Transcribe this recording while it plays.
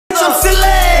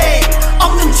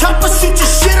Shoot your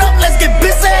shit up, let's get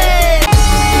busy.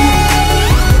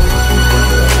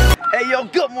 Hey yo,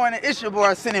 good morning. It's your boy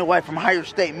Arsenio White from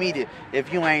HigherStateMedia.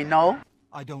 If you ain't know,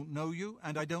 I don't know you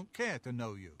and I don't care to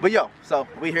know you. but yo, so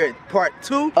we here at part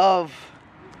 2 of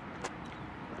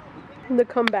the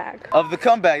comeback.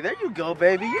 There you go,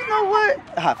 baby. You know what?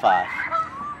 High five.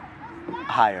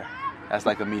 Higher. That's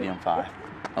like a medium 5.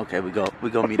 Okay, we go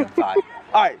medium 5.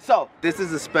 All right, so this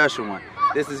is a special one.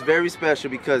 This is very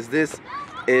special because this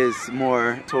is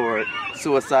more toward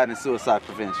suicide and suicide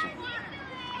prevention.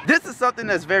 This is something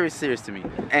that's very serious to me,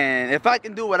 and if I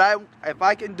can do as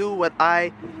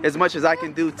much as I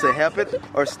can do to help it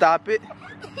or stop it.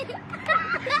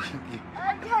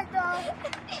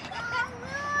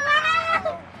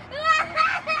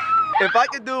 If I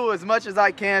can do as much as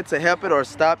I can to help it or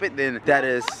stop it, then that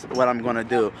is what I'm gonna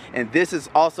do. And this is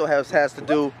also has to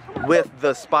do with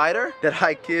the spider that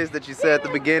I kissed that you said at the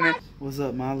beginning. What's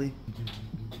up, Molly?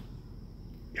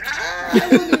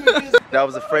 That I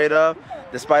was afraid of.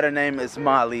 The spider name is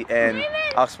Molly, and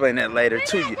I'll explain that later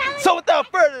to you. So without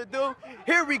further ado,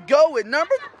 here we go with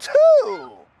number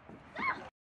 2.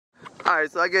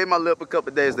 Alright, so I gave my lip a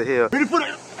couple days to heal. Ready for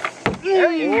that?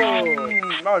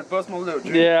 I was busting my lip,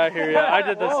 dude. Yeah, I hear you. I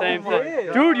did the same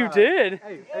thing. Dude, you did?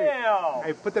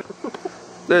 Hey, put that.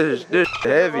 This is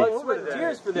heavy.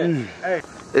 Cheers for this. Hey.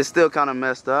 It's still kind of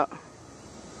messed up.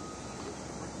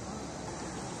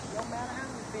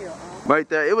 Right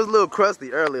there, it was a little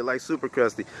crusty earlier, like super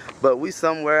crusty. But we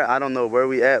somewhere, I don't know where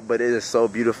we at, but it is so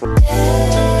beautiful. Watch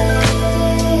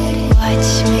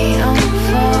me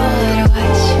unfold,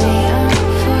 watch me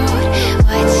unfold,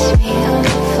 watch me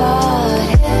unfold.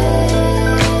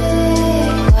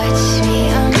 Watch me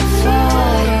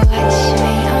unfold, watch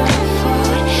me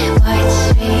unfold, watch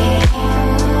me.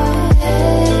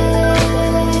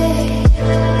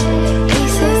 He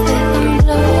says that I'm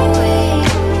blowing.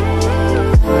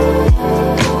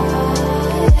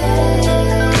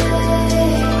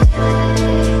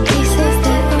 He says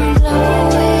that I'm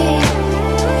blowing.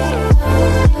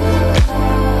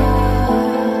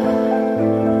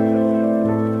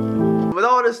 With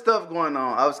all this stuff going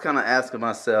on, I was kind of asking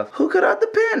myself, who could I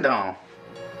depend on?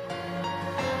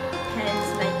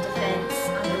 Hence, like defense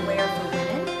underwear for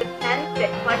women. Defense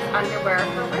Fit Flex underwear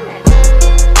for women.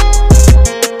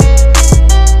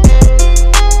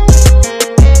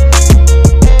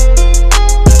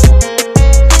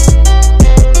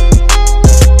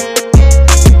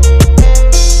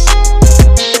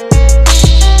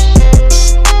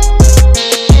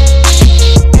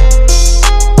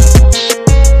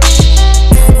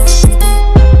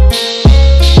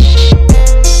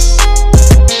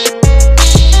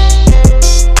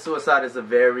 Suicide is a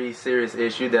very serious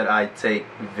issue that I take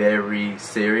very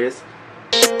serious.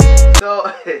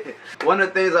 So, one of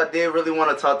the things I did really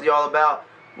want to talk to y'all about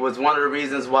was one of the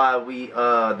reasons why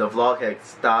the vlog had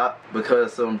stopped,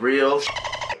 because some real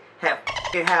had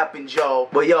happened, Joe.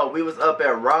 But yo, we was up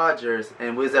at Rogers,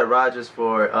 and we was at Rogers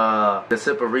for the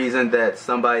simple reason that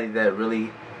somebody that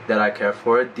I care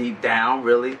for deep down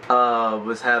really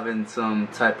was having some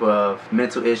type of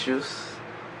mental issues.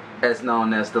 That's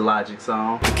known as the Logic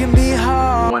song. It can be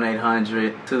hard.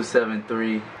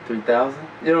 1-800-273-3000.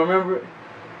 You don't remember it?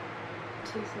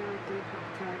 273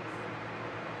 text.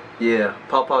 Yeah,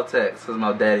 Paw text. Cause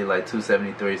my daddy like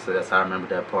 273, so that's how I remember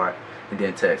that part. And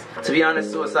then text. To be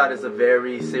honest, suicide is a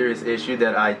very serious issue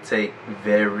that I take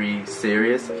very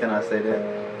serious. Can I say that?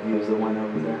 Use the one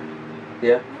over there.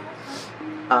 Yeah.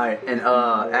 All right, and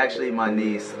actually my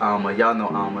niece Alma, y'all know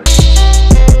Alma.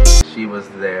 She was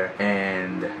there,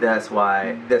 and that's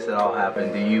why this had all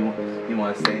happened. Do you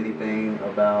want to say anything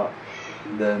about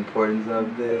the importance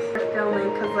of this?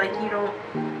 Feeling, cause like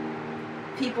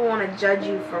people want to judge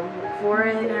you for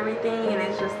it and everything, and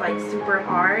it's just like super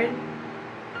hard,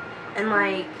 and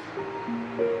like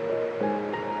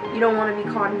you don't want to be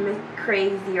called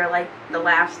crazy or like the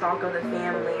laughstock of the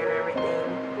family and everything,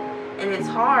 and it's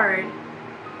hard.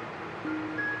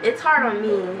 It's hard on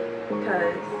me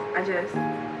because I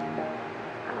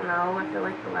don't know, I feel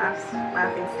like the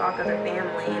laughing stock of the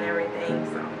family and everything,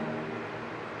 so.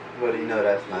 But you know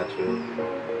that's not true.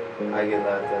 I get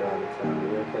laughed at all the time. Are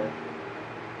you okay?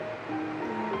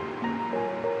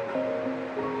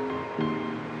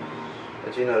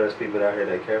 But you know there's people out here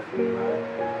that care for you, right?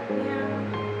 Yeah.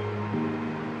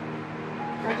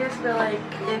 I just feel like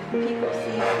if people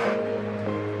see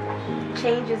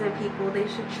changes in people, they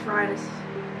should try to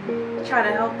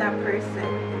help that person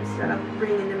instead of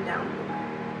bringing them down more.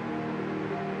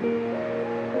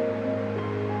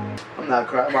 I'm not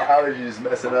crying. My allergies is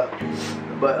messing up.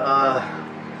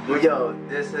 But yo,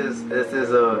 this is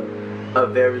a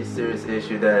very serious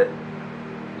issue that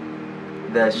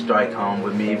that strike home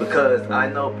with me, because I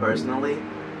know personally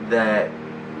that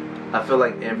I feel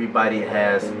like everybody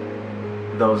has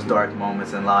those dark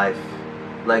moments in life,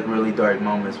 like really dark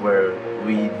moments where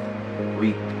we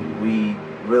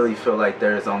really feel like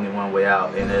there's only one way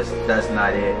out, and that's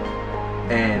not it.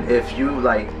 And if you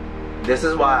like, this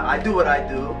is why I do what I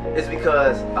do, is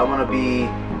because I want to be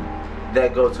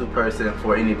that go-to person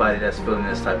for anybody that's feeling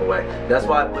this type of way. That's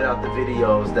why I put out the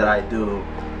videos that I do.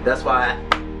 That's why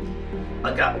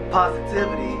I got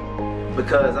positivity,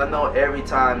 because I know every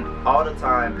time, all the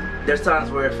time, there's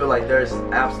times where I feel like there's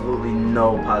absolutely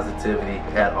no positivity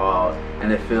at all,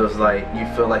 and it feels like you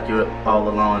feel like you're all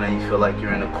alone, and you feel like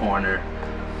you're in a corner,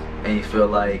 and you feel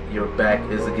like your back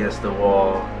is against the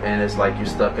wall, and it's like you're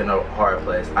stuck in a hard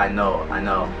place. I know.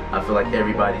 I feel like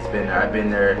everybody's been there. I've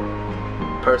been there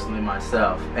personally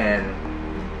myself, and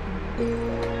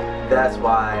that's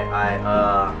why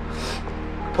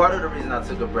part of the reason I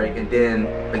took a break, and then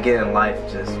again life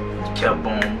just kept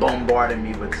bombarding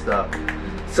me with stuff.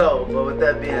 So, but with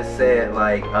that being said,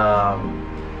 like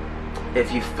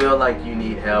if you feel like you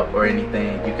need help or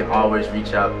anything, you can always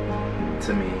reach out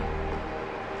to me.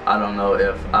 I don't know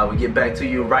if I would get back to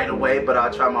you right away, but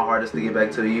I'll try my hardest to get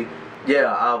back to you.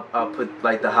 Yeah, I'll put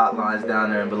like the hotlines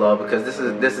down there and below, because this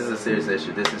is a serious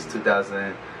issue. This is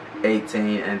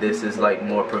 2018, and this is like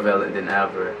more prevalent than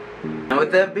ever. And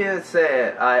with that being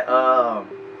said, about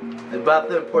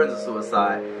the importance of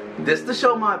suicide. This to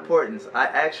show my importance.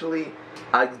 I'll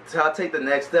take the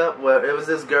next step. Where it was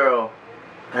this girl,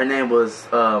 her name was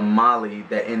Molly,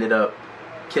 that ended up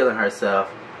killing herself,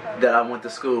 that I went to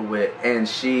school with, and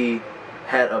she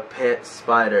had a pet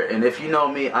spider. And if you know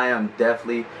me, I am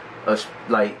definitely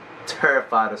like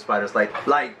terrified of spiders, like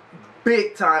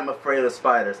big time afraid of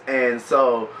spiders. And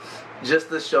so just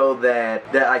to show that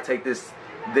I take this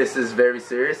is very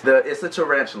serious, it's a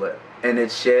tarantula, and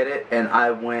it shed it, and I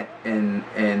went and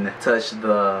touched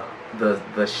the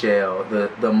shell,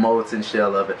 the molten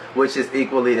shell of it, which is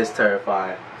equally as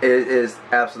terrifying. It is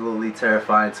absolutely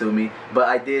terrifying to me. But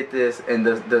I did this, and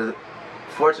the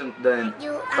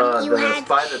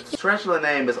tarantula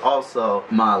name is also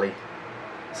Molly.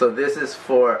 So this is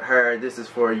for her, this is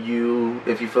for you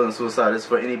if you're feeling suicidal, this is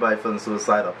for anybody feeling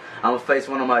suicidal. I'm gonna face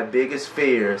one of my biggest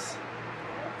fears,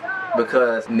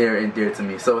 because near and dear to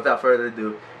me. So without further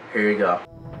ado, here you go.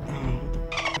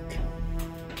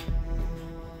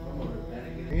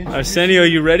 Arsenio,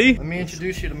 you ready? Let me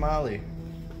introduce you to Molly.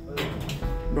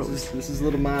 Bro, this is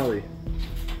little Molly.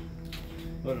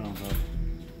 Hold on, bro.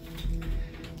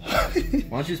 Why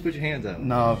don't you just put your hands out?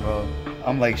 No, bro.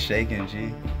 I'm like shaking,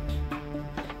 G.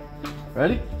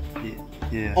 Ready?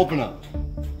 Yeah. Open up.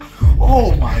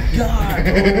 Oh my god,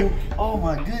 bro. Oh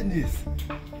my goodness.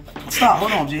 Stop,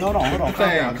 hold on, G, hold on.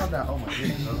 Calm down. Oh my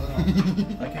goodness, bro. Hold on.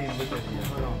 I can't even look at you.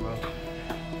 Hold on, bro.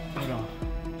 Hold on.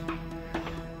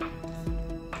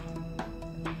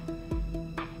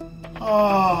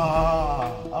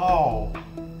 Oh.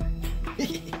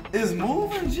 It's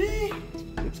moving, G.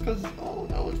 It's because, oh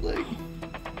no, it's like.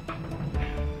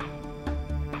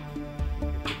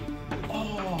 Oh,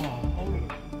 hold on.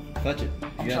 Touch it.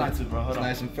 I'm trying to, bro. Hold on.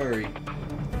 Nice and furry.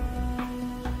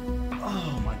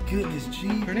 Oh my goodness, G.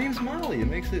 Her name's Molly. It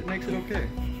makes it okay.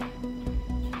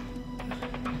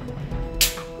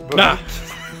 Bro, Nah.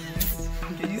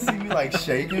 Can you see me like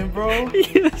shaking, bro?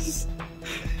 Yes.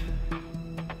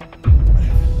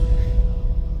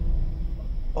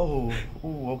 Oh,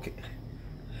 okay.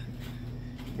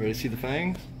 Ready to see the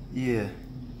fangs? Yeah.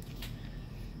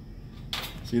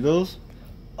 See those?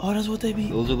 Oh, that's what they be.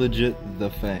 Those are legit the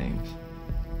fangs.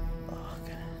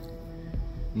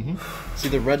 Okay. See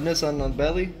the redness on the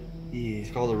belly? Yeah.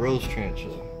 It's called a rose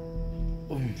tarantula.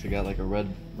 Ooh. So you got like a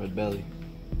red belly.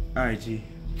 All right, G.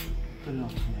 Put it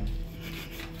on.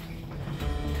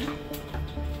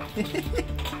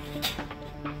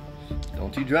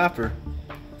 Don't you drop her.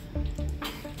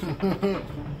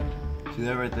 See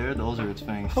that right there? Those are its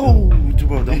fangs. Oh,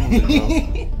 bro, don't move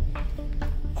it,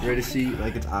 bro. Ready to see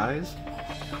like its eyes?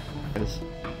 Yes.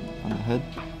 On the head.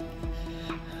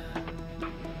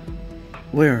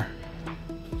 Where?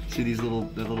 See these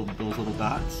those little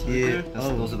dots? Right Yeah. there?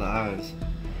 Those are the eyes.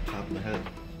 Top of the head.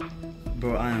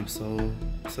 Bro, I am so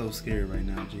scared right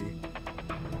now, G.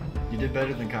 You did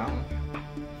better than Colin.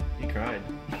 He cried.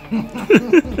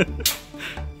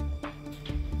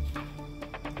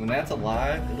 When that's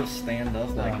alive, it'll stand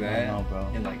up like that no, bro.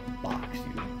 and like box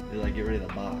you. It'll like get ready to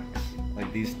box.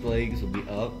 Like these legs will be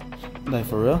up. Like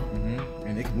for real?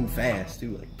 And they can move fast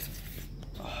too. Like.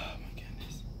 Oh my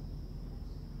goodness.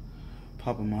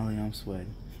 Papa Molly, I'm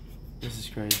sweating. This is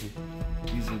crazy.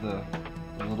 These are the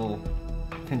little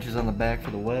pinches on the back for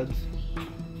the webs.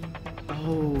 Oh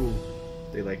Oh.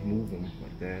 They like move them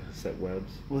like that, set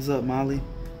webs. What's up, Molly?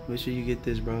 Make sure you get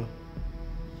this, bro.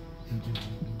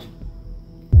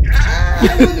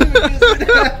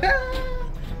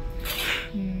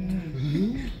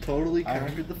 Totally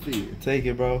conquered the fear. Take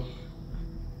it, bro.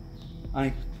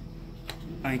 I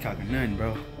ain't cocking nothing,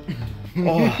 bro.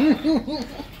 Oh.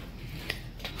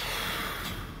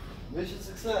 Mission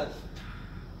success.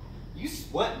 You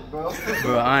sweating, bro.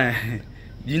 Bro, I ain't.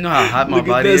 You know how hot my Look at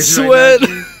body that is sweat. right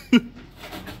now, G?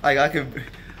 Like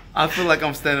I feel like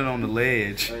I'm standing on the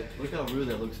ledge. Right, look how rude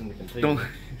that looks in the container. Don't.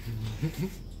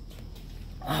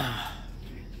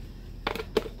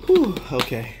 Whew,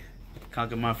 okay.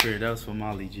 Conquer my fear. That was for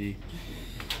Molly, G.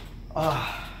 Let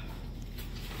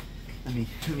me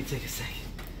take a second.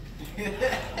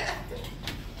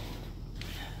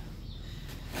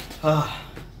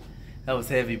 That was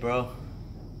heavy, bro.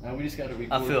 Now we just gotta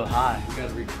record. I feel high. We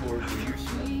gotta record when you're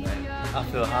sweating back. I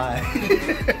feel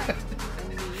high.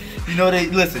 You know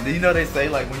they say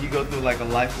like when you go through like a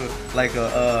life of, like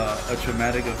a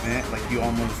traumatic event, like you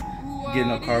almost get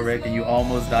in a car wreck and you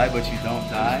almost die but you don't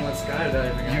die.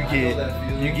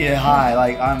 You get high.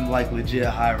 Like I'm like legit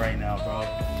high right now, bro.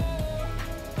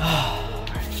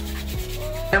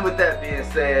 And with that being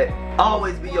said,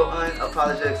 always be your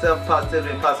unapologetic self,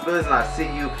 positivity and possibilities, and I'll see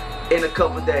you in a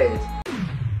couple days.